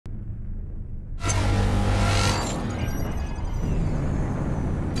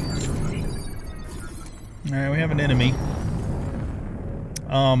Alright, we have an enemy.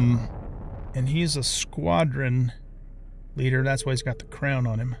 And he's a squadron leader. That's why he's got the crown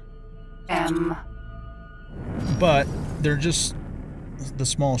on him. But they're just the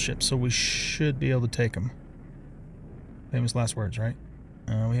small ships, so we should be able to take them. Famous last words, right?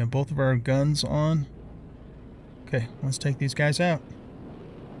 We have both of our guns on. Okay, let's take these guys out.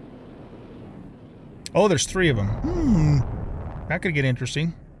 Oh, there's 3 of them. That could get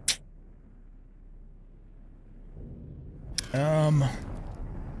interesting.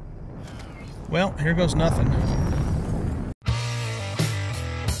 Well, here goes nothing.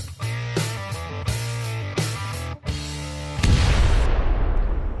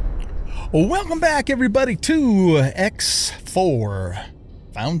 Welcome back, everybody, to X4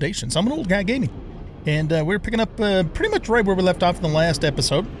 Foundations. I'm an old guy gaming, and we're picking up pretty much right where we left off in the last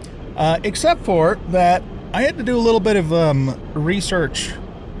episode, except for that I had to do a little bit of research,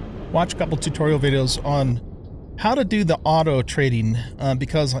 watch a couple tutorial videos on how to do the auto trading,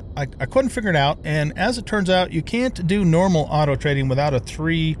 because I couldn't figure it out, and as it turns out, you can't do normal auto trading without a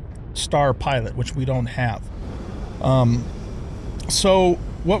 3-star pilot, which we don't have. So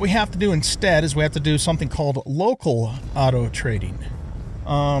what we have to do instead is we have to do something called local auto trading.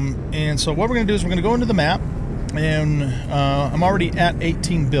 And so what we're going to do is we're going to go into the map, and I'm already at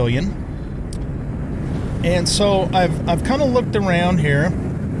 18 billion. And so I've kind of looked around here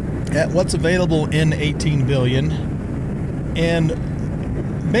at what's available in 18 billion,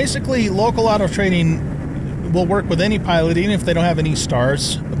 and basically local auto trading will work with any pilot, even if they don't have any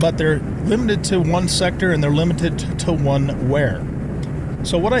stars, but they're limited to one sector and they're limited to one wear.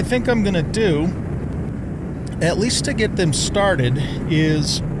 So what I think I'm going to do, at least to get them started,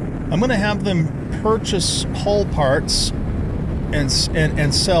 is I'm going to have them purchase hull parts and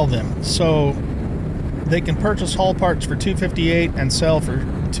sell them. So they can purchase hull parts for 258 and sell for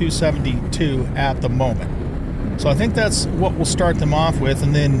 272 at the moment. So I think that's what we'll start them off with,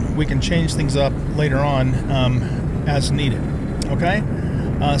 and then we can change things up later on as needed. Okay?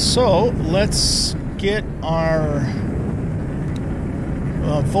 So let's get our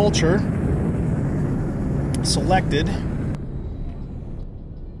Vulture selected.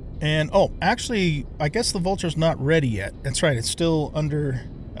 And oh, actually, I guess the Vulture's not ready yet. That's right, it's still under,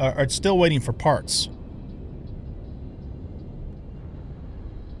 it's still waiting for parts.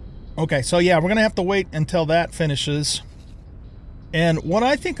 Okay, so yeah, we're gonna have to wait until that finishes. And what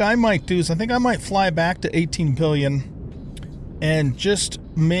I think I might do is I think I might fly back to 18 billion and just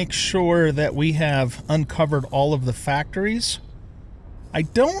make sure that we have uncovered all of the factories. I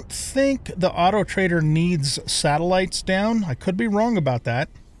don't think the auto trader needs satellites down. I could be wrong about that.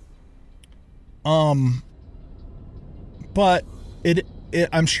 But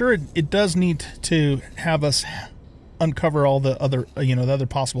I'm sure it does need to have us uncover all the other, the other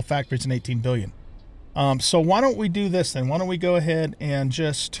possible factories in 18 billion. So why don't we do this then? Why don't we go ahead and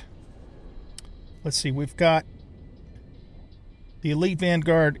just, let's see, we've got the Elite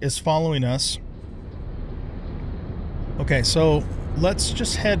Vanguard is following us. Okay, so let's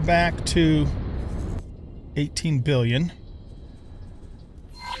just head back to 18 billion.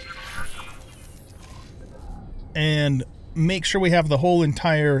 And make sure we have the whole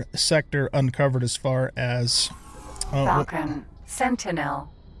entire sector uncovered as far as... Falcon, Sentinel.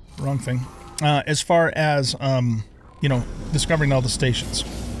 Wrong thing. As far as, discovering all the stations.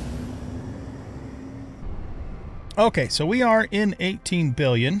 Okay, so we are in 18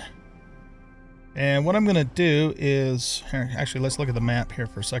 billion. And what I'm going to do is... Here, actually, let's look at the map here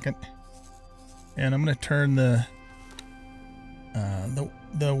for a second. And I'm going to turn the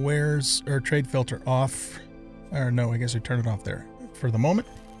wares or trade filter off. Or no, I guess we turn it off there for the moment.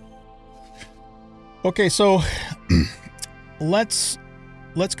 Okay, so let's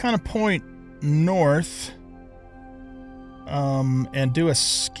kind of point north and do a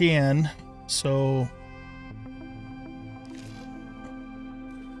scan. So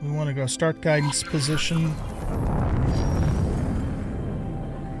we want to go start guidance position.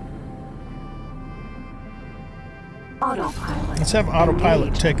 Autopilot. Let's have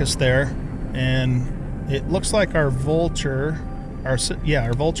autopilot take us there, and it looks like our Vulture, our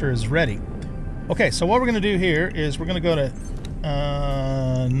Vulture is ready. Okay, so what we're going to do here is we're going to go to,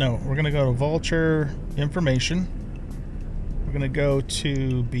 we're going to go to Vulture Information. We're going to go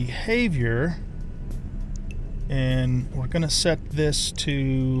to Behavior, and we're going to set this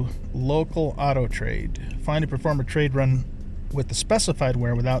to Local Auto Trade. Find and perform a trade run with the specified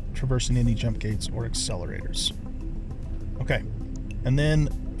wear without traversing any jump gates or accelerators. Okay, and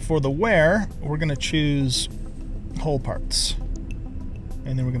then for the wear, we're going to choose hull parts.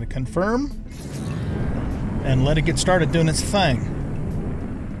 And then we're going to confirm and let it get started doing its thing.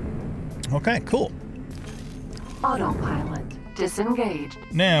 Okay, cool. Autopilot disengaged.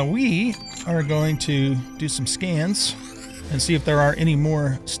 Now we are going to do some scans and see if there are any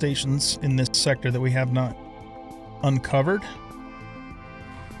more stations in this sector that we have not uncovered.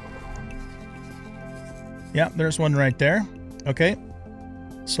 Yeah, there's one right there. Okay,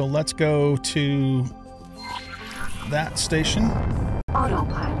 so let's go to that station.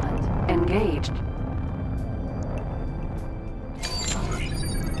 Autopilot engaged.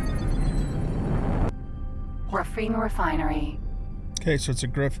 Graphene refinery. Okay, so it's a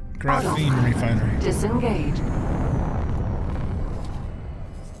graphene refinery. Disengaged.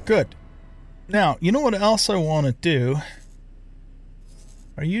 Good. Now, you know what else I want to do?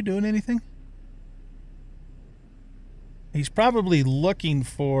 Are you doing anything? He's probably looking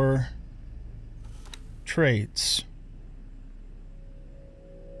for trades.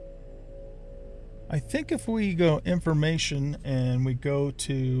 I think if we go information and we go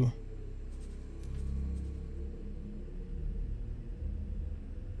to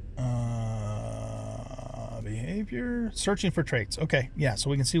behavior, searching for traits. Okay, yeah, so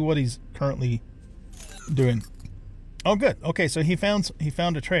we can see what he's currently doing. Oh, good. Okay, so he found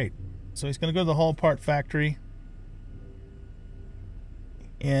a trait. So he's going to go to the hull part factory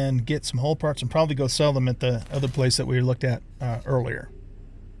and get some hull parts and probably go sell them at the other place that we looked at earlier.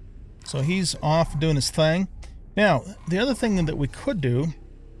 So he's off doing his thing. Now, the other thing that we could do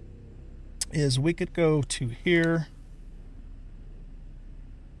is we could go to here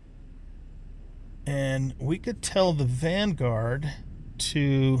and we could tell the Vanguard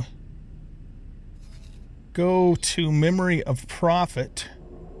to go to Memory of Profit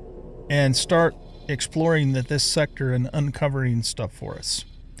and start exploring this sector and uncovering stuff for us,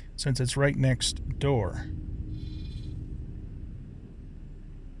 since it's right next door.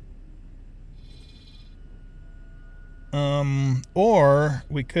 Or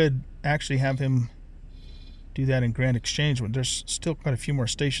we could actually have him do that in Grand Exchange. There's still quite a few more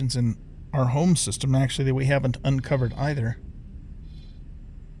stations in our home system, actually, that we haven't uncovered either.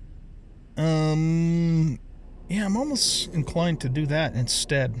 Yeah, I'm almost inclined to do that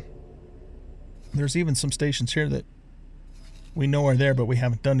instead. There's even some stations here that we know are there, but we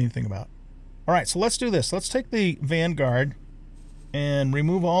haven't done anything about. All right, so let's do this. Let's take the Vanguard and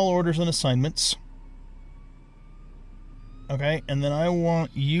remove all orders and assignments. Okay, and then I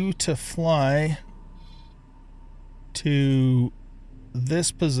want you to fly to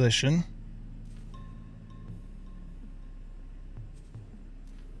this position.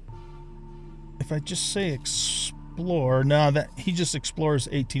 If I just say explore, no, that he just explores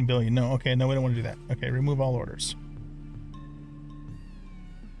 18 billion. No, okay, no, we don't want to do that. Okay, remove all orders.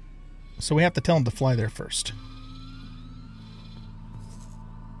 So we have to tell him to fly there first.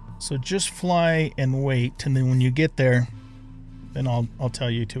 So just fly and wait, and then when you get there, then I'll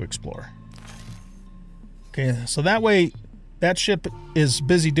tell you to explore. Okay, so that way that ship is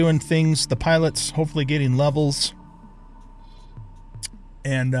busy doing things. The pilot's hopefully getting levels.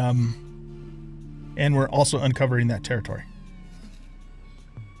 And we're also uncovering that territory.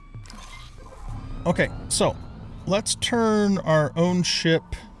 Okay, so let's turn our own ship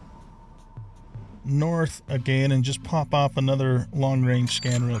north again and just pop off another long-range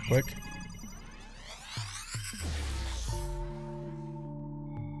scan real quick.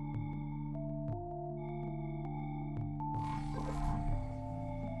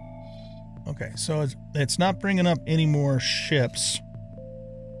 Okay, so it's not bringing up any more ships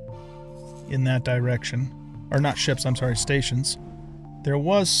in that direction. Or not ships, I'm sorry, stations. There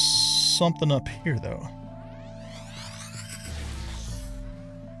was something up here, though.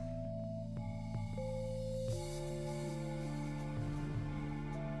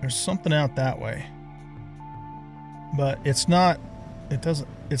 There's something out that way. But it's not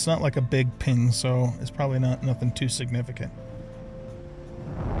like a big ping, so it's probably nothing too significant.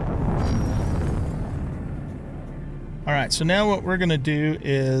 Alright, so now what we're going to do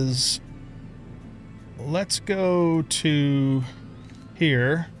is let's go to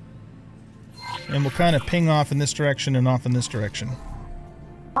here and we'll kind of ping off in this direction and off in this direction.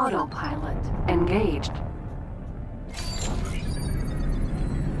 Autopilot engaged.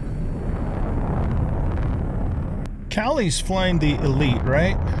 Callie's flying the Elite,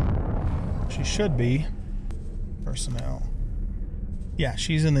 right? She should be. Personnel. Yeah,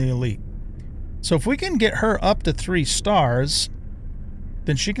 she's in the Elite. So if we can get her up to 3 stars,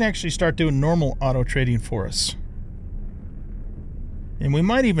 then she can actually start doing normal auto trading for us. And we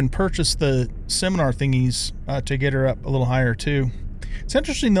might even purchase the seminar thingies to get her up a little higher too. It's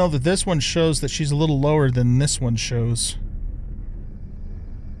interesting though that this one shows that she's a little lower than this one shows.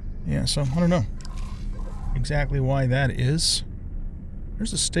 Yeah, so I don't know exactly why that is.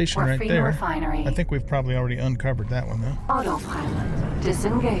 There's a station right there. Refinery. I think we've probably already uncovered that one, though. Autopilot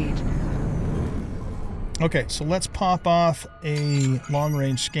disengaged. Okay, so let's pop off a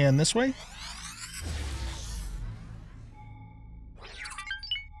long-range scan this way.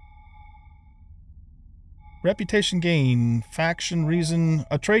 Reputation gain, faction reason,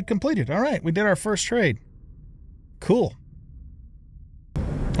 a trade completed. All right, we did our first trade. Cool.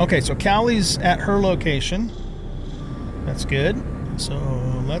 Okay, so Callie's at her location. That's good. So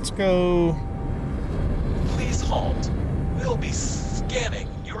let's go. Please halt. We'll be scanning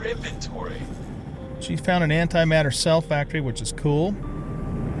your inventory. She found an antimatter cell factory, which is cool.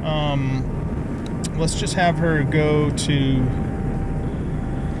 Let's just have her go to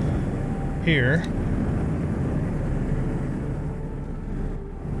here.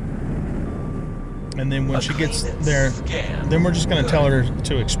 And then when she gets there, then we're just going to tell her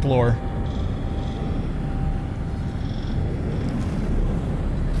to explore.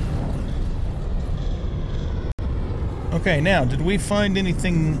 Okay, now, did we find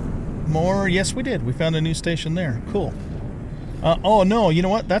anything more? Yes, we did. We found a new station there. Cool. Oh, no, you know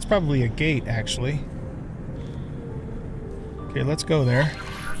what? That's probably a gate, actually. Okay, let's go there.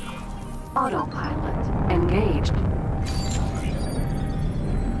 Autopilot engaged.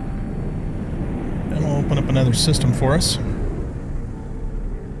 And we'll open up another system for us.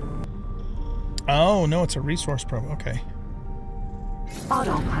 Oh, no, it's a resource probe. Okay.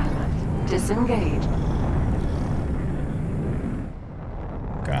 Autopilot disengaged.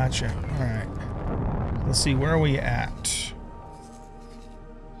 Gotcha. All right. Let's see, where are we at?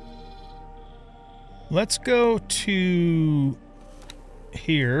 Let's go to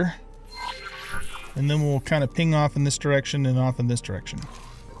here. And then we'll kind of ping off in this direction and off in this direction.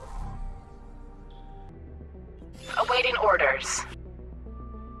 Awaiting orders.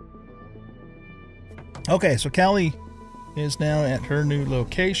 Okay, so Callie is now at her new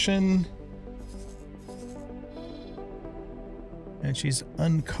location. And she's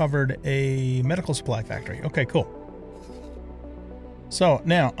uncovered a medical supply factory. Okay, cool. So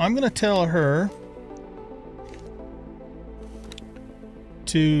now I'm going to tell her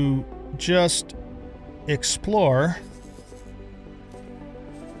to just explore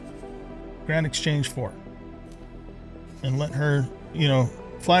Grand Exchange 4 and let her, you know,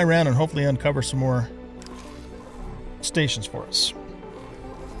 fly around and hopefully uncover some more stations for us.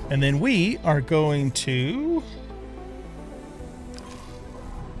 And then we are going to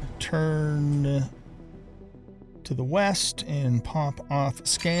turn to the west and pop off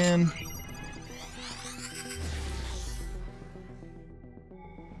scan.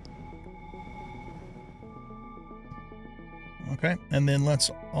 Okay, and then let's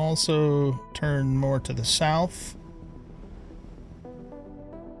also turn more to the south.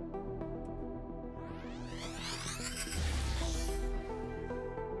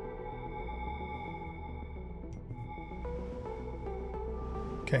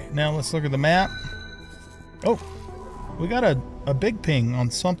 Okay, now let's look at the map. Oh, we got a big ping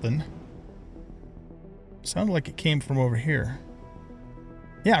on something. Sounded like it came from over here.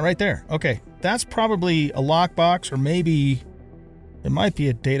 Yeah, right there. Okay, that's probably a lockbox, or maybe it might be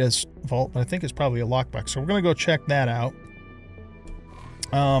a data vault, but I think it's probably a lockbox. So we're going to go check that out.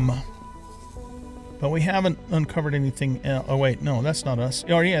 But we haven't uncovered anything else. Oh, wait, no, that's not us.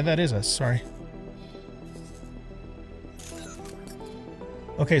 Oh, yeah, that is us. Sorry.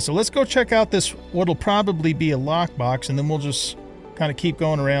 Okay, so let's go check out this, what'll probably be a lockbox, and then we'll just kind of keep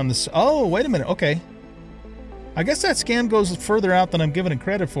going around this. Oh, wait a minute. Okay. I guess that scan goes further out than I'm giving it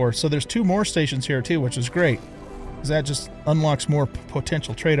credit for. So there's 2 more stations here too, which is great, because that just unlocks more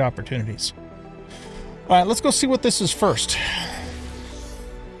potential trade opportunities. All right, let's go see what this is first.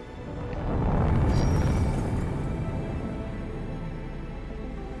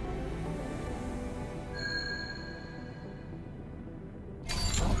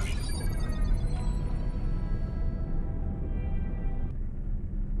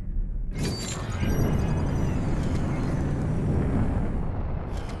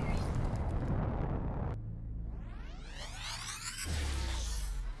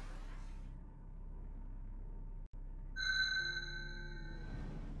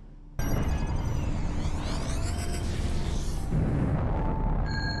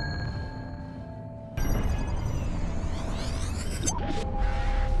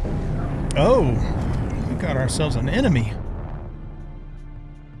 Oh, we got ourselves an enemy.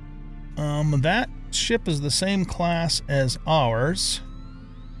 That ship is the same class as ours.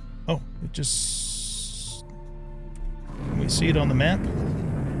 Oh, it just... Can we see it on the map?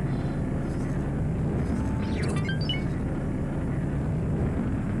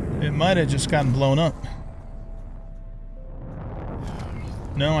 It might have just gotten blown up.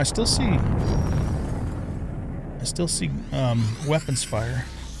 No, I still see weapons fire.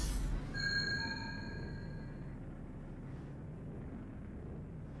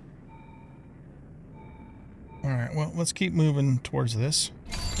 Alright, well, let's keep moving towards this.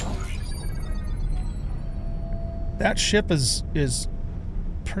 That ship is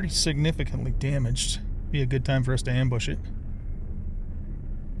pretty significantly damaged. Be a good time for us to ambush it.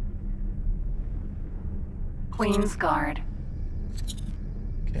 Queen's Guard.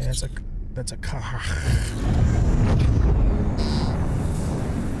 Okay, that's a car.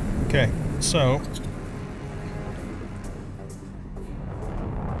 Okay, so...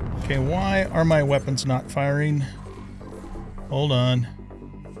 Okay, why are my weapons not firing? Hold on.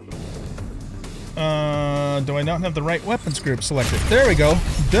 Do I not have the right weapons group selected? There we go.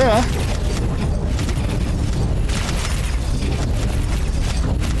 Duh!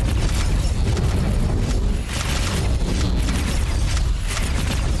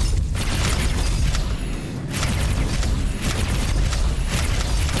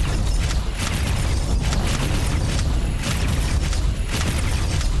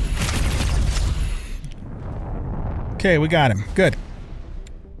 Okay, we got him. Good.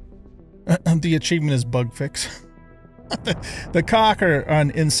 The achievement is bug fix. The cock are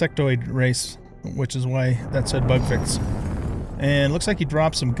an insectoid race, which is why that said bug fix. And looks like he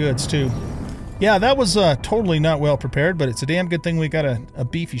dropped some goods, too. Yeah, that was totally not well prepared, but it's a damn good thing we got a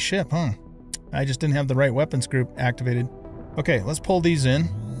beefy ship, huh? I just didn't have the right weapons group activated. Okay, let's pull these in.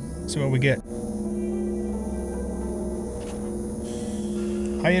 See what we get.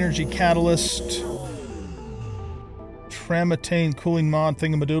 High energy catalyst. Trametane cooling mod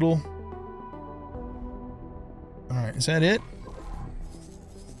thingamadoodle. Alright, is that it?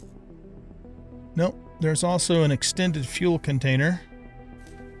 Nope. There's also an extended fuel container.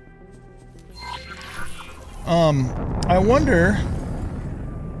 I wonder...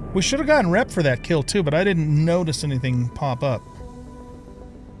 We should have gotten rep for that kill too, but I didn't notice anything pop up.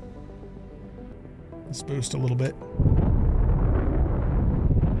 Let's boost a little bit.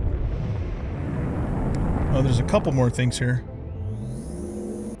 Oh, there's a couple more things here.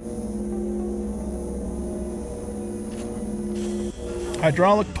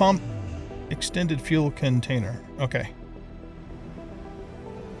 Hydraulic pump, extended fuel container. Okay.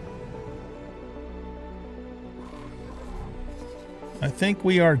 I think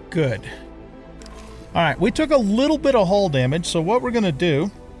we are good. Alright, we took a little bit of hull damage, so what we're going to do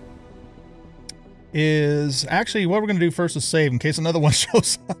is... Actually, what we're going to do first is save in case another one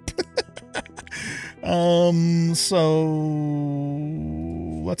shows up. So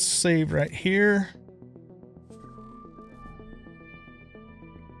let's save right here.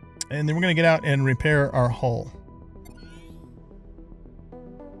 And then we're going to get out and repair our hull.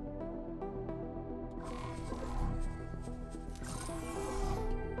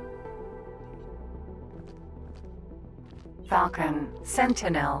 Falcon,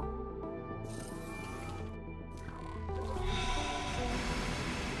 Sentinel.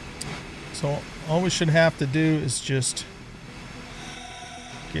 So all we should have to do is just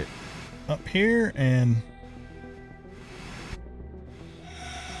get up here and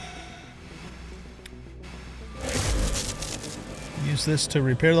use this to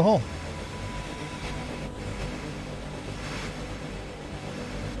repair the hull.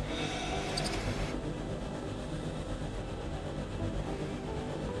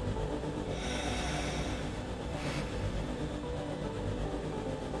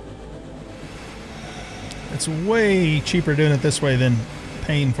 It's way cheaper doing it this way than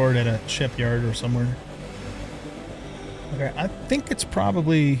paying for it at a shipyard or somewhere. Okay, I think it's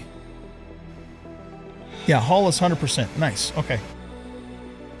probably... Yeah, hull is 100%. Nice. Okay.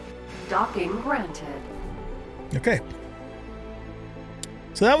 Docking granted. Okay.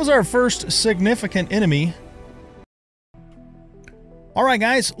 So that was our first significant enemy. Alright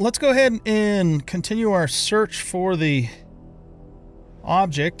guys, let's go ahead and continue our search for the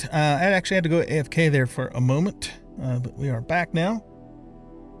object. I actually had to go AFK there for a moment, but we are back now.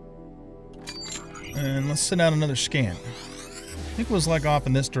 And let's send out another scan. I think it was like off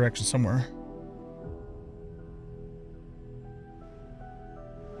in this direction somewhere.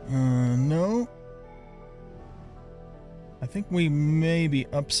 No. I think we may be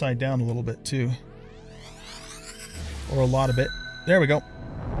upside down a little bit too. Or a lot of it. There we go.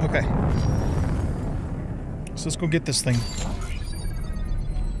 Okay. So let's go get this thing.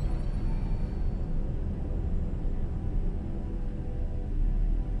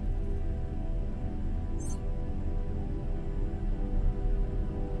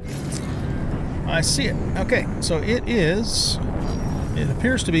 I see it. Okay, so it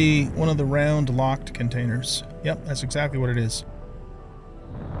appears to be one of the round locked containers. Yep, that's exactly what it is.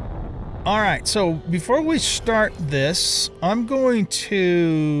 All right, so before we start this, I'm going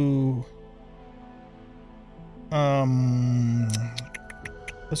to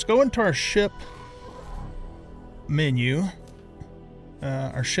let's go into our ship menu,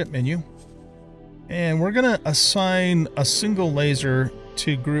 and we're gonna assign a single laser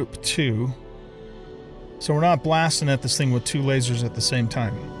to group 2, so we're not blasting at this thing with 2 lasers at the same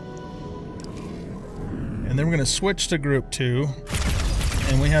time. And then we're gonna switch to group 2.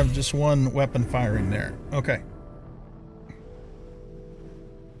 And we have just 1 weapon firing there. Okay.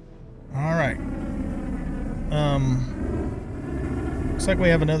 All right. Looks like we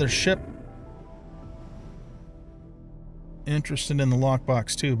have another ship interested in the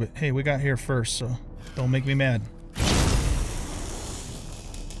lockbox too, but hey, we got here first, so don't make me mad.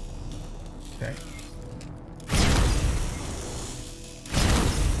 Okay.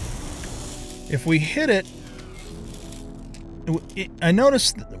 If we hit it, I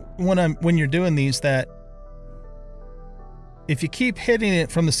noticed when you're doing these that if you keep hitting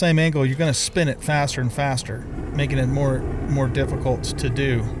it from the same angle, you're going to spin it faster and faster, making it more difficult to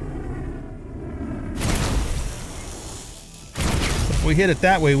do. If we hit it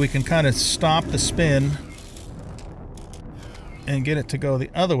that way, we can kind of stop the spin and get it to go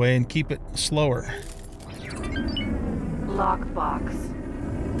the other way and keep it slower. Lockbox.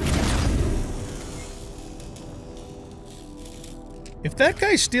 If that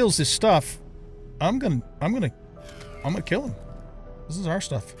guy steals his stuff, I'm gonna kill him. This is our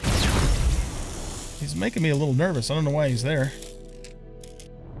stuff. He's making me a little nervous. I don't know why he's there.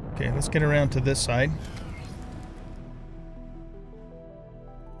 Okay, let's get around to this side.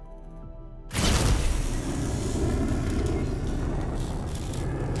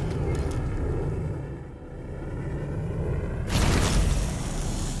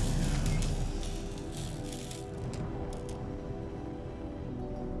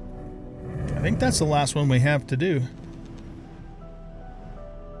 I think that's the last one we have to do.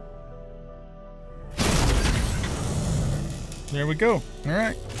 There we go. All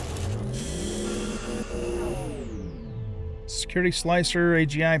right. Security slicer,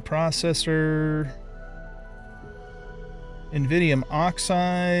 AGI processor, Invidium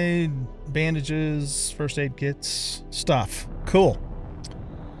oxide, bandages, first aid kits, stuff. Cool.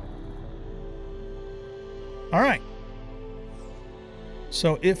 All right.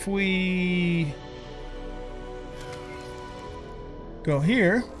 So if we go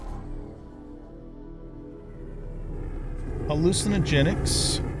here,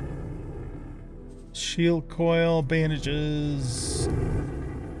 hallucinogenics, shield coil, bandages,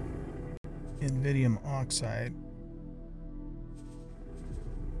 Invidium oxide.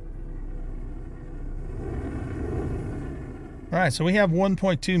 All right, so we have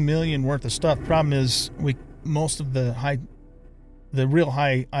 1.2 million worth of stuff. Problem is, most of the real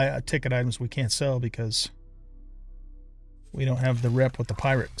high ticket items we can't sell because we don't have the rep with the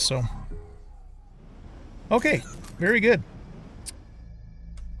pirates. So, okay, very good.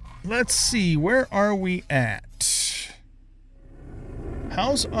 Let's see, where are we at?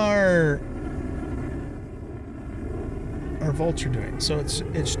 How's our Vulture doing? So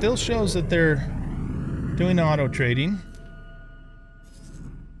it still shows that they're doing auto trading.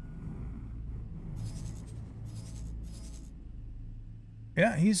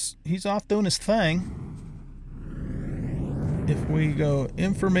 Yeah, he's off doing his thing. If we go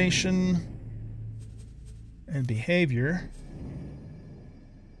information and behavior,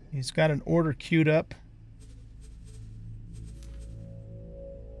 he's got an order queued up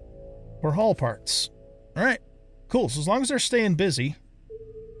for hull parts. All right, cool. So as long as they're staying busy,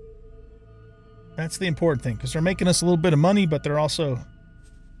 that's the important thing, because they're making us a little bit of money, but they're also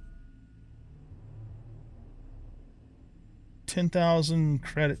 10,000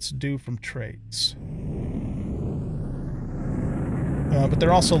 credits due from trades. But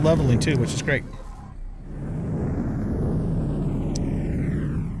they're also leveling too, which is great.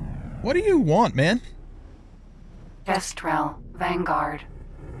 What do you want, man? Kestrel, Vanguard.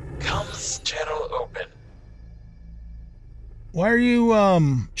 Comms channel open. Why are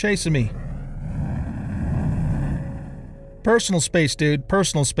you chasing me? Personal space, dude.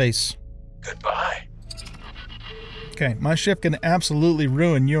 Personal space. Goodbye. Okay, my ship can absolutely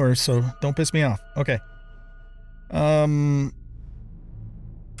ruin yours, so don't piss me off. Okay.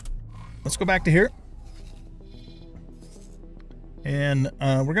 Let's go back to here. And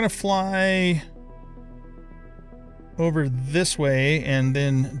we're going to fly over this way and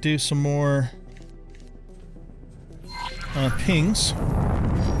then do some more pings.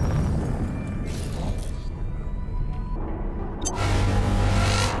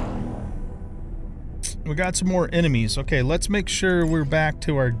 We got some more enemies. Okay, let's make sure we're back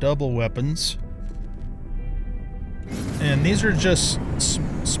to our double weapons. And these are just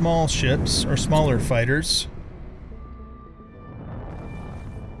small ships, or smaller fighters.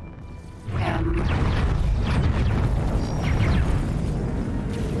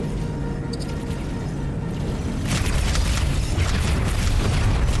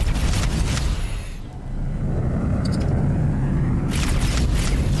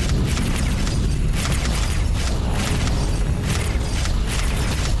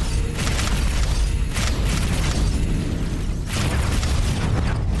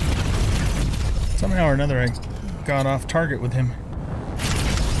 Somehow or another, I got off target with him.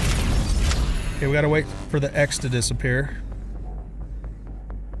 Okay, we gotta wait for the X to disappear,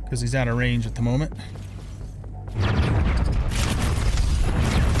 because he's out of range at the moment.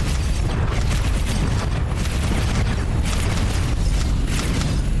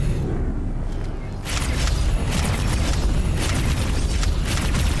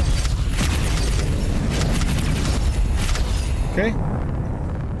 Okay.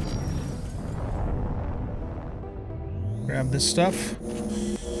 Grab this stuff.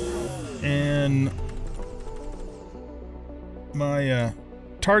 And my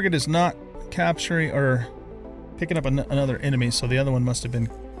target is not capturing or picking up another enemy, so the other one must have been...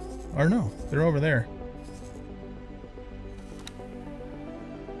 Or no, they're over there.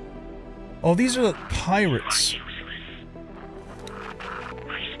 Oh, these are the pirates.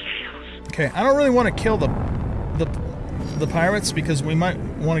 Okay, I don't really want to kill the pirates because we might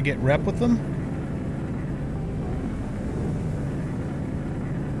want to get rep with them.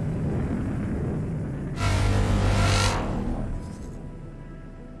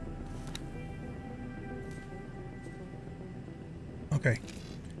 Okay,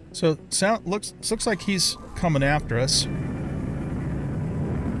 so looks like he's coming after us.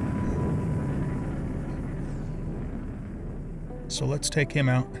 So let's take him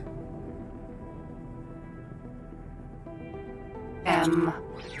out.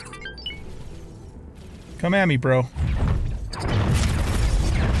 Come at me, bro.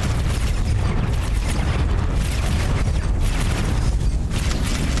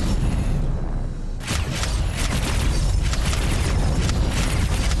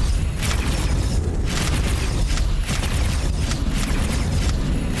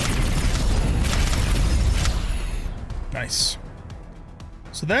 Nice.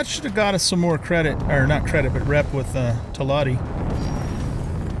 So that should have got us some more credit, or not credit, but rep with Talati.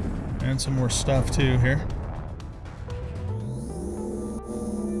 And some more stuff too here.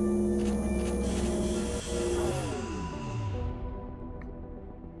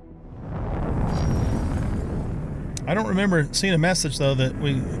 I don't remember seeing a message though that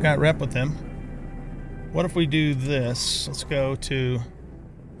we got rep with them. What if we do this? Let's go to...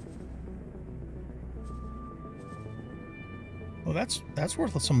 Well, that's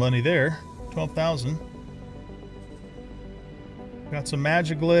worth some money there. 12,000. Got some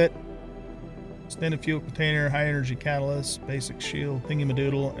Magiglit, extended fuel container, high energy catalyst, basic shield,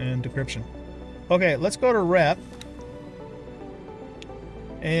 thingy-madoodle, and decryption. Okay, let's go to rep.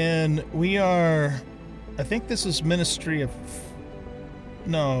 And we are... I think this is Ministry of...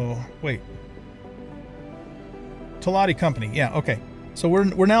 No, wait. Talati Company. Yeah, okay. So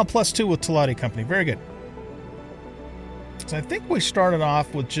we're now +2 with Talati Company. Very good. So I think we started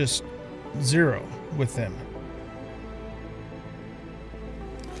off with just 0 with them.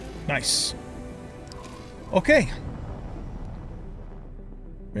 Nice. Okay.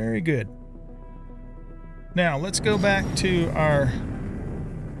 Very good. Now, let's go back to our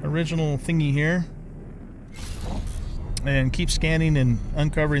original thingy here. And keep scanning and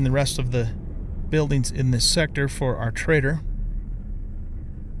uncovering the rest of the buildings in this sector for our trader.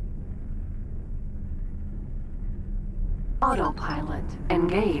 Autopilot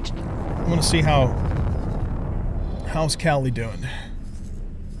engaged. I want to see how's Callie doing.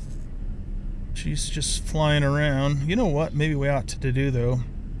 She's just flying around. You know what maybe we ought to do though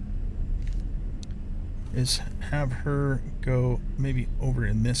is have her go maybe over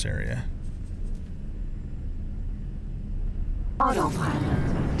in this area.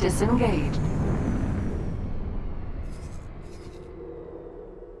 Autopilot disengaged.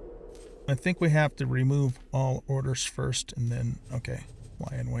 I think we have to remove all orders first and then, okay,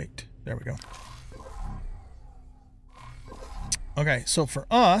 lie and wait. There we go. Okay, so for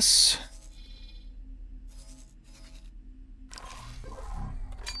us,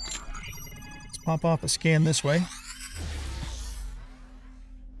 let's pop off a scan this way.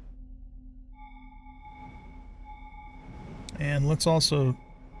 And let's also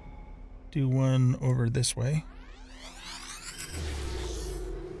do one over this way.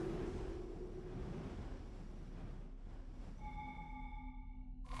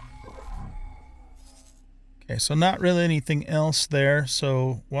 Okay, so not really anything else there,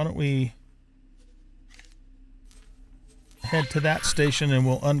 so why don't we head to that station and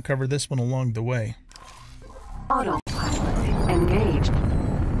we'll uncover this one along the way. Autopilot engaged.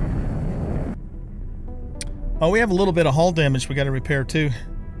 Oh, we have a little bit of hull damage we got to repair too.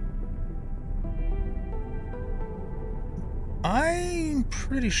 I'm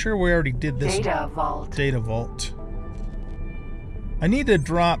pretty sure we already did this. Data vault. Data vault. I need to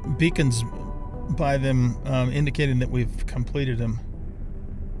drop beacons by them, indicating that we've completed them.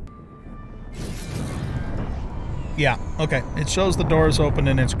 Yeah, okay. It shows the doors open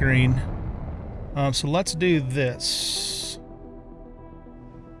and it's green. So let's do this.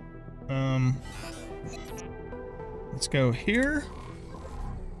 Let's go here.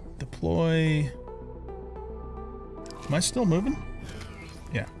 Deploy. Am I still moving?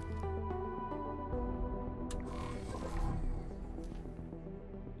 Yeah.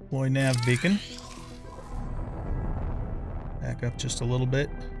 Deploy nav beacon. Back up just a little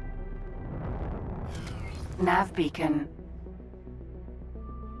bit. Nav beacon.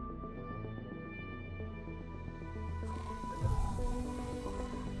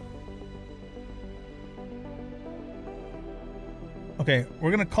 Okay, we're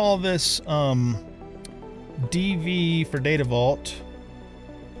gonna call this DV for data vault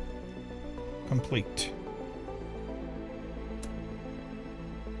complete.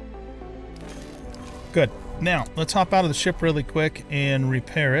 Good. Now let's hop out of the ship really quick and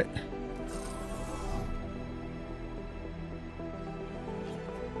repair it.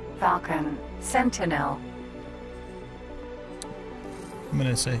 Falcon. Sentinel. I'm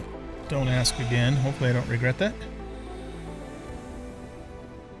gonna say don't ask again. Hopefully I don't regret that.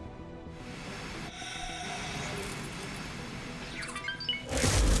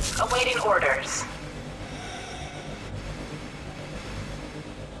 Awaiting orders.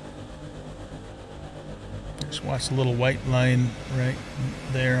 Just watch the little white line right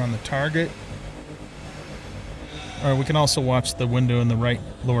there on the target. Or we can also watch the window in the right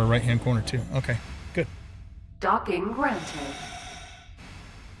lower right hand corner too. Okay, good. Docking granted.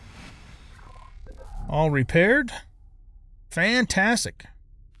 All repaired. Fantastic.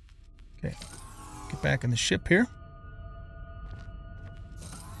 Okay, get back in the ship here.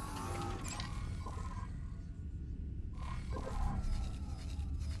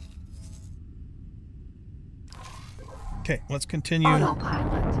 Okay, let's continue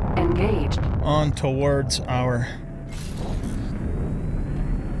Autopilot engaged. on towards our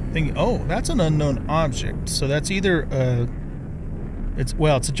thing. Oh, that's an unknown object. So that's either it's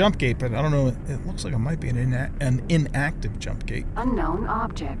a jump gate, but I don't know. It looks like it might be an inactive jump gate. Unknown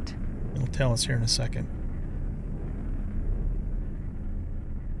object. It'll tell us here in a second.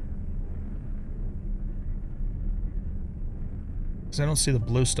 Because I don't see the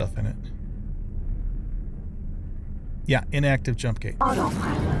blue stuff in it. Yeah, inactive jump gate.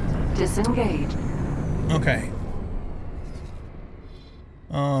 Autopilot disengaged. Okay.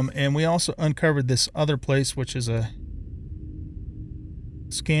 And we also uncovered this other place, which is a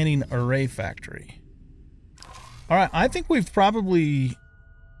scanning array factory. All right, I think we've probably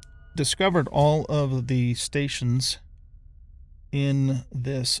discovered all of the stations in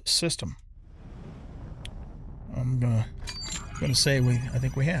this system. I'm gonna say I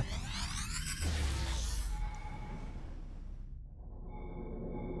think we have.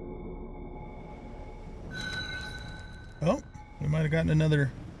 Oh, we might have gotten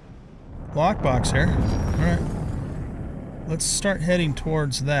another lockbox here. All right. Let's start heading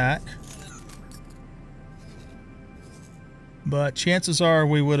towards that. But chances are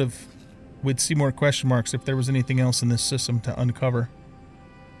we'd see more question marks if there was anything else in this system to uncover.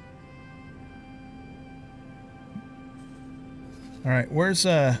 All right,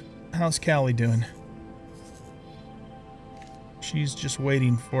 how's Callie doing? She's just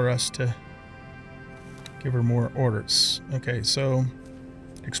waiting for us to give her more orders. Okay, so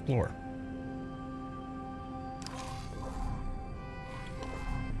explore.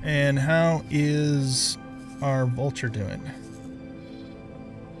 And how is our vulture doing?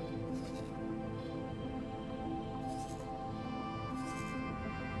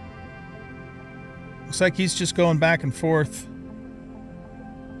 Looks like he's just going back and forth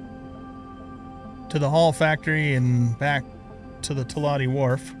to the Hall factory and back to the Talati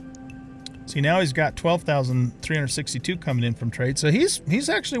Wharf. See, now he's got 12,362 coming in from trade, so he's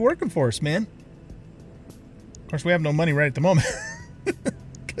actually working for us, man. Of course, we have no money right at the moment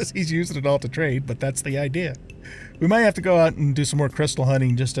because he's using it all to trade, but that's the idea. We might have to go out and do some more crystal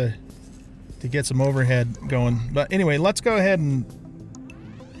hunting just to get some overhead going. But anyway, let's go ahead and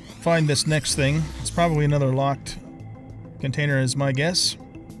find this next thing. It's probably another locked container is my guess.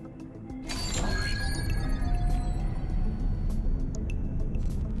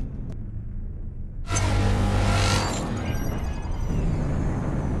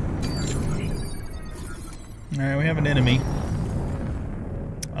 Alright, we have an enemy.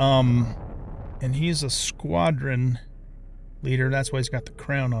 And he's a squadron leader. That's why he's got the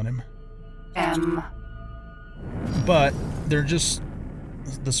crown on him. M. But they're just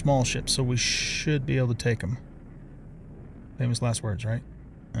the small ships, so we should be able to take them. Famous last words, right?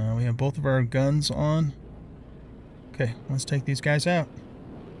 We have both of our guns on. Okay, let's take these guys out.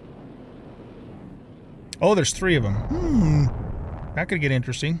 Oh, there's 3 of them. That could get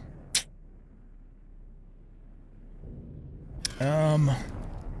interesting.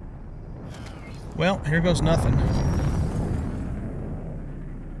 Well, here goes nothing.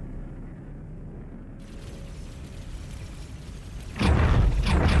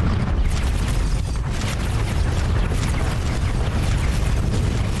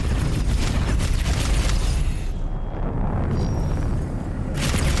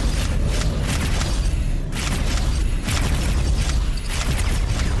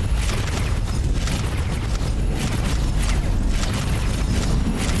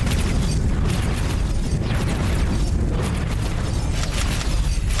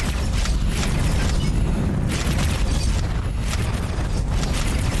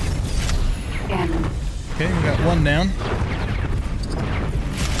 Okay, we got 1 down.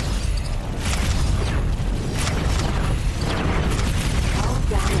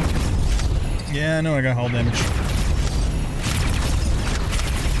 Yeah, I know I got hull damage.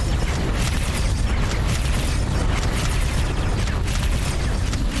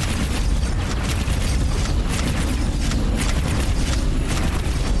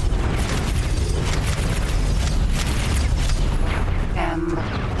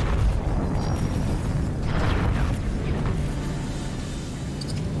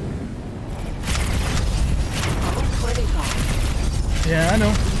 Yeah, I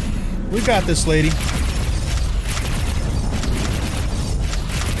know. We got this, lady.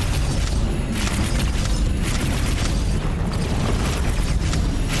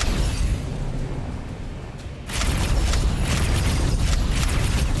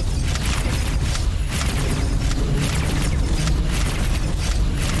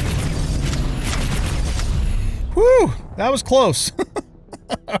 Whew! That was close.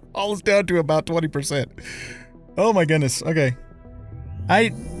 Almost down to about 20%. Oh my goodness. Okay.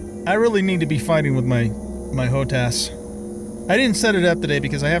 I really need to be fighting with my HOTAS. I didn't set it up today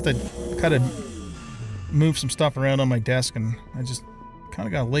because I have to kind of move some stuff around on my desk, and I just kind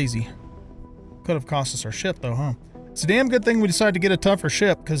of got lazy. Could have cost us our ship though, huh? It's a damn good thing we decided to get a tougher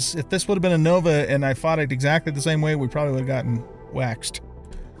ship, because if this would have been a Nova and I fought it exactly the same way, we probably would have gotten waxed.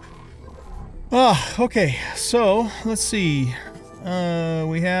 Ah, okay, so let's see.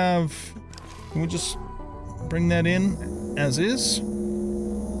 We have... Can we just bring that in as is?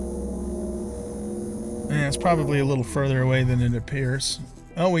 Yeah, it's probably a little further away than it appears.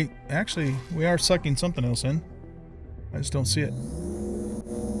 Oh, we are sucking something else in. I just don't see it.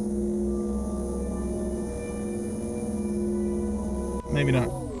 Maybe not.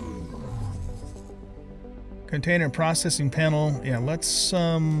 Container processing panel. Yeah, let's,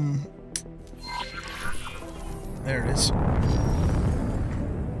 there it is.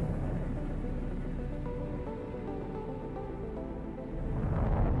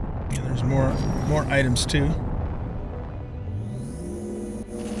 Yeah, there's more items too.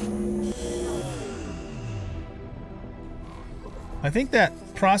 I think that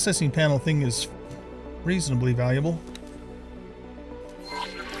processing panel thing is reasonably valuable.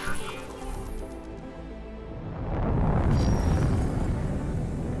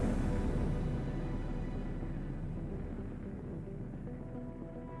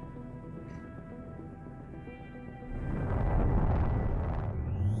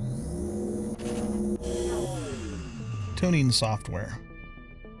 Tuning software.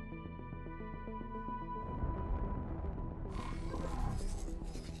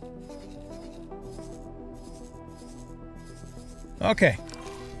 Okay.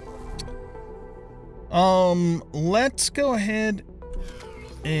 Let's go ahead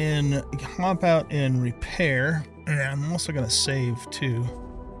and hop out and repair. And I'm also going to save too.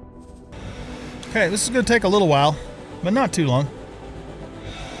 Okay, this is going to take a little while, but not too long.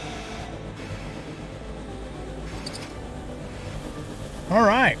 All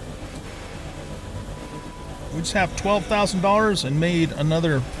right. We just have $12,000 and made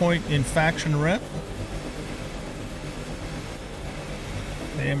another point in faction rep.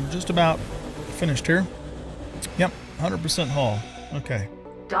 And we're just about finished here. Yep, 100% haul. Okay.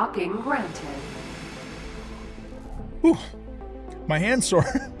 Docking granted. Whew. My hand's sore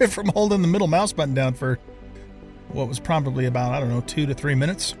from holding the middle mouse button down for what was probably about, I don't know, 2 to 3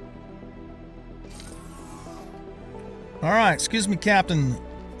 minutes. All right, excuse me, Captain.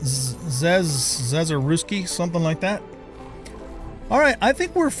 Zezaruski, something like that. All right, I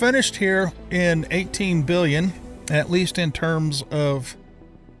think we're finished here in 18 billion, at least in terms of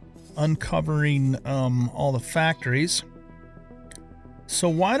uncovering all the factories. So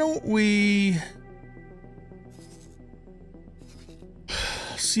why don't we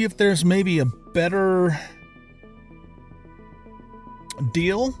see if there's maybe a better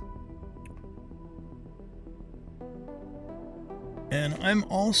deal? And I'm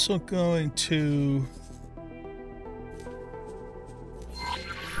also going to...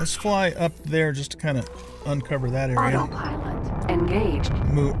 let's fly up there just to kind of uncover that area. Autopilot engaged.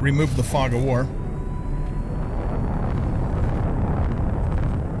 Remove the fog of war.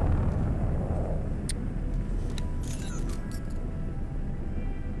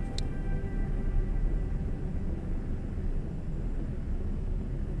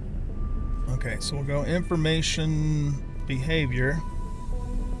 Okay, so we'll go information, behavior.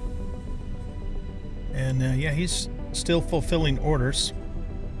 And yeah, he's still fulfilling orders.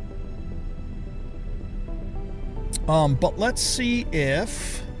 But let's see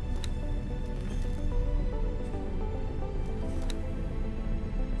if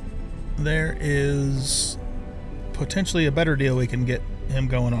there is potentially a better deal we can get him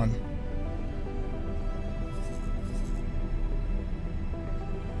going on.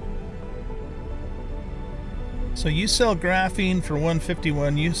 So you sell graphene for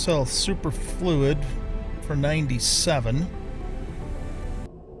 151, you sell superfluid for 97.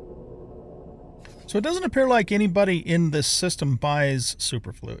 So it doesn't appear like anybody in this system buys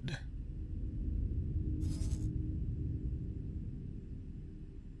superfluid.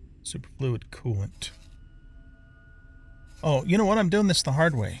 Superfluid coolant. Oh, you know what? I'm doing this the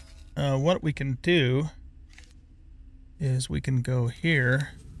hard way. What we can do is we can go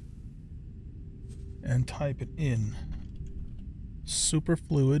here and type it in.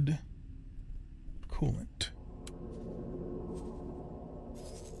 Superfluid coolant.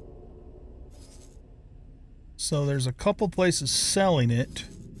 So there's a couple places selling it,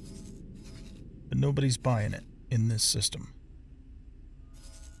 but nobody's buying it in this system.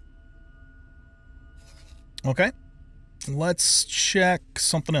 Okay, let's check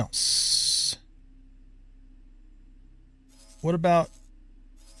something else. What about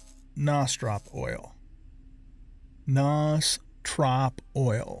Nostrop oil? Nostrop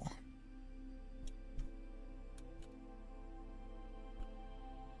oil.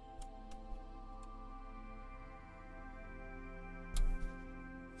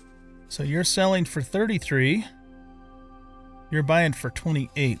 So you're selling for 33. You're buying for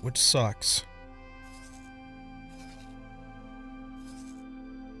 28, which sucks.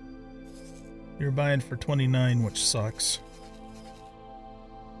 You're buying for 29, which sucks.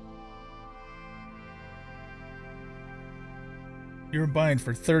 You're buying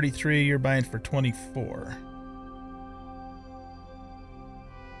for 33, you're buying for 24.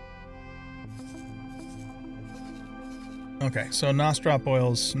 Okay, so Nostrop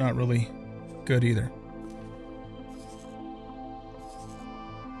oil's not really good either.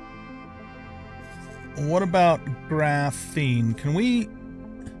 What about graphene? Can we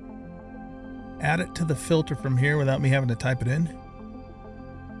add it to the filter from here without me having to type it in?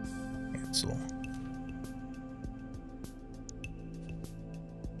 Cancel.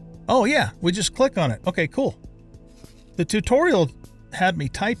 Oh yeah, we just click on it. Okay, cool. The tutorial had me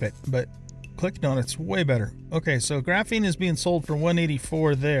type it, but clicking on it's way better. Okay, so graphene is being sold for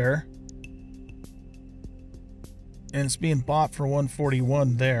 184 there. And it's being bought for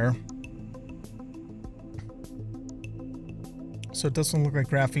 141 there. So it doesn't look like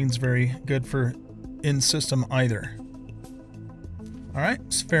graphene's very good for in-system either. Alright,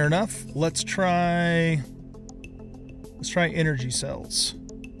 it's fair enough. Let's try energy cells.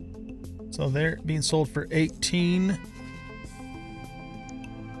 So they're being sold for 18.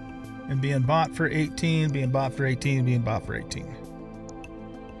 And being bought for 18, being bought for 18, being bought for 18.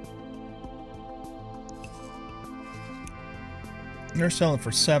 They're selling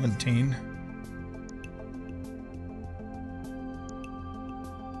for 17.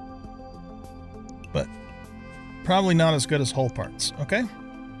 But probably not as good as whole parts, okay?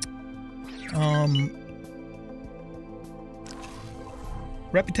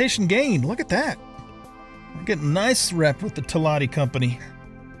 Reputation gain, look at that. We're getting a nice rep with the Talati company.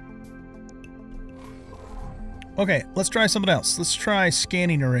 Okay, let's try something else. Let's try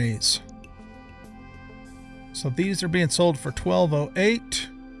scanning arrays. So these are being sold for $12.08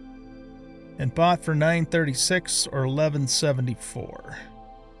 and bought for $9.36 or $11.74.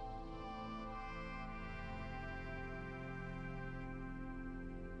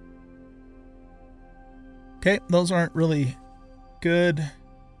 Okay, those aren't really good.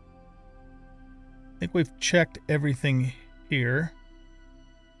 think we've checked everything here.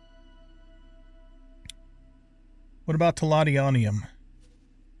 What about Palladionium?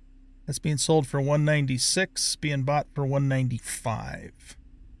 That's being sold for $196, being bought for $195.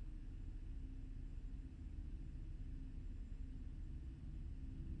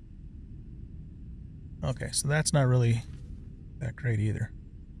 Okay, so that's not really that great either.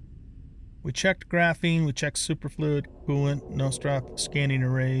 We checked graphene, we checked superfluid, coolant, no-strop, scanning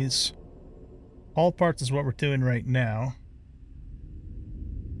arrays. All parts is what we're doing right now.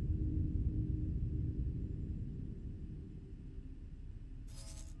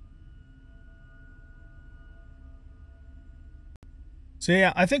 So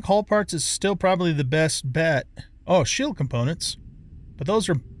yeah, I think hull parts is still probably the best bet. Oh, shield components. But those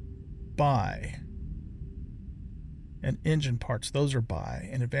are buy. And engine parts, those are buy.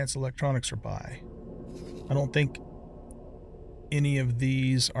 And advanced electronics are buy. I don't think any of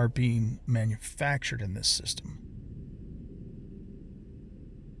these are being manufactured in this system.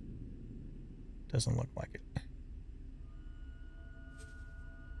 Doesn't look like it.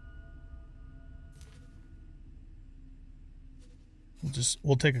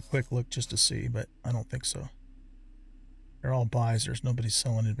 We'll take a quick look just to see, but I don't think so. They're all buys. There's nobody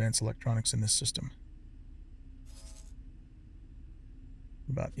selling advanced electronics in this system.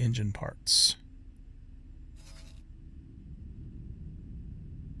 What about engine parts?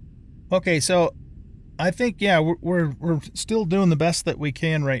 Okay, so I think, yeah, we're still doing the best that we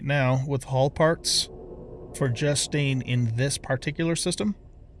can right now with hull parts for just staying in this particular system.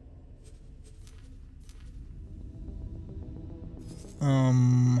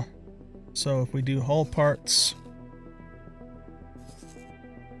 So if we do hull parts,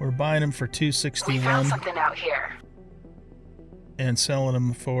 we're buying them for $261. We found something out here. And selling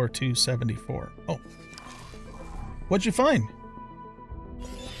them for $274. Oh, what'd you find?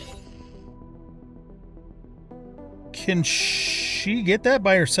 Can she get that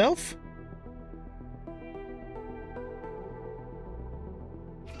by herself?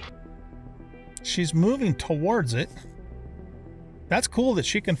 She's moving towards it. That's cool that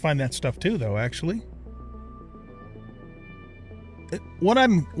she can find that stuff too, though, actually. What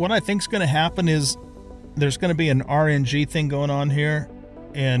I think's going to happen is there's going to be an RNG thing going on here,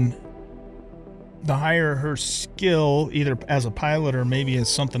 and the higher her skill, either as a pilot or maybe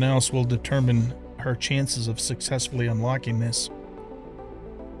as something else, will determine her chances of successfully unlocking this.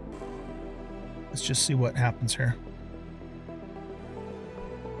 Let's just see what happens here.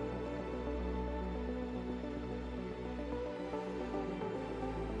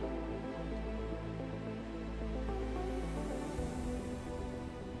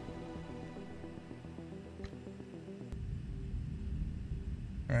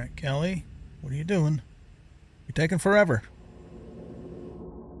 All right, Kelly, what are you doing? You're taking forever.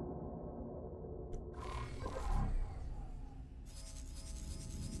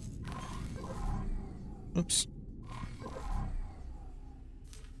 Oops.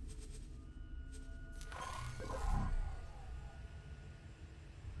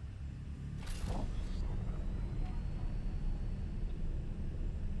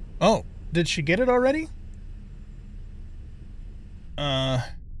 Oh, did she get it already?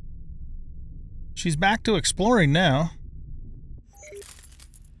 She's back to exploring now.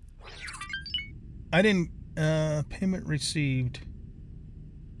 I didn't, payment received.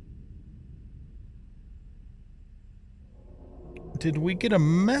 Did we get a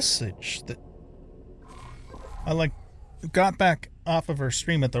message that I got back off of her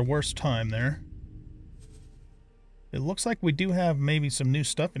stream at the worst time there? It looks like we do have maybe some new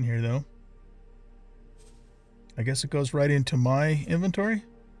stuff in here though. I guess it goes right into my inventory.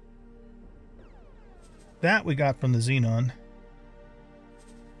 That we got from the Xenon.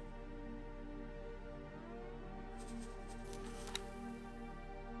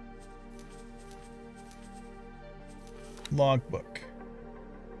 Logbook.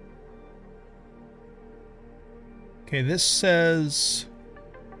 Okay, this says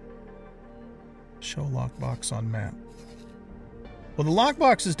show lockbox on map. Well, the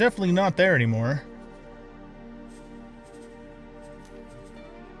lockbox is definitely not there anymore.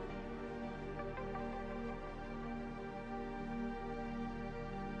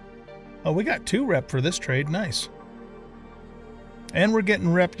 Oh, we got 2 rep for this trade. Nice. And we're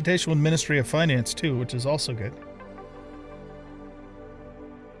getting reputation with Ministry of Finance too, which is also good.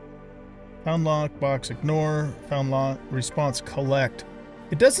 Found lockbox, ignore. Found lock, response, collect.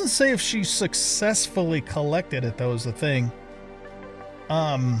 It doesn't say if she successfully collected it, though, is the thing.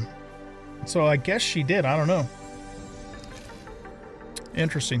 So I guess she did. I don't know.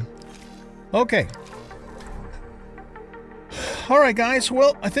 Interesting. Okay. All right, guys.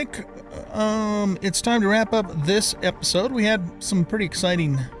 Well, I think it's time to wrap up this episode. We had some pretty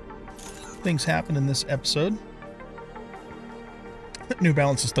exciting things happen in this episode. New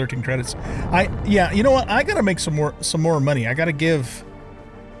balance is 13 credits. Yeah, you know what? I gotta make some more money. I gotta give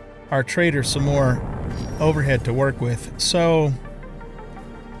our trader some more overhead to work with. So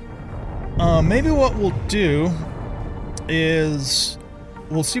maybe what we'll do is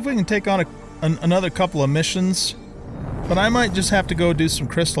we'll see if we can take on another couple of missions. But I might just have to go do some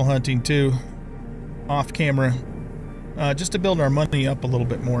crystal hunting too, off camera, just to build our money up a little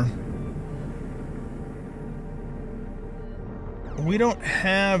bit more. We don't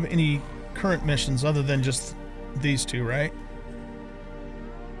have any current missions other than just these two, right?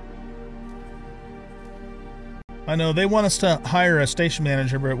 I know they want us to hire a station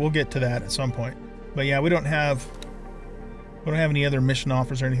manager, but we'll get to that at some point. But yeah, we don't have any other mission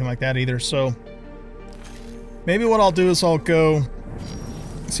offers or anything like that either. So maybe what I'll do is I'll go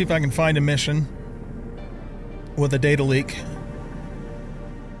see if I can find a mission with a data leak.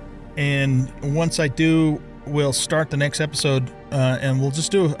 And once I do, we'll start the next episode and we'll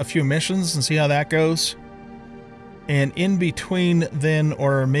just do a few missions and see how that goes. And in between then,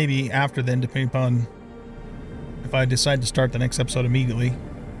 or maybe after then, depending upon if I decide to start the next episode immediately,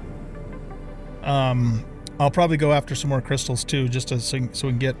 I'll probably go after some more crystals too, just so we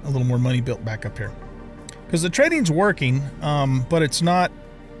can get a little more money built back up here. Because the trading's working, but it's not,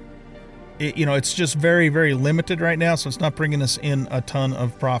 you know, it's just very, very limited right now, so it's not bringing us in a ton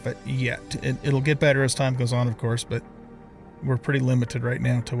of profit yet. It'll get better as time goes on, of course, but we're pretty limited right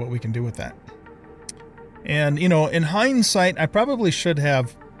now to what we can do with that. And, you know, in hindsight, I probably should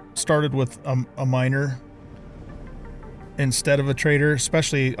have started with a miner instead of a trader,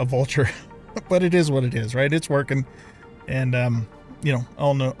 especially a vulture. But it is what it is, right? It's working, and you know,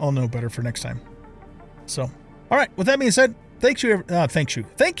 I'll know better for next time. So, all right. With that being said, thank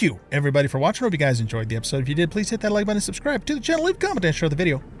you everybody for watching. Hope you guys enjoyed the episode. If you did, please hit that like button, subscribe to the channel, leave a comment, and share the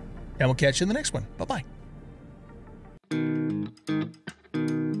video, and we'll catch you in the next one. Bye bye.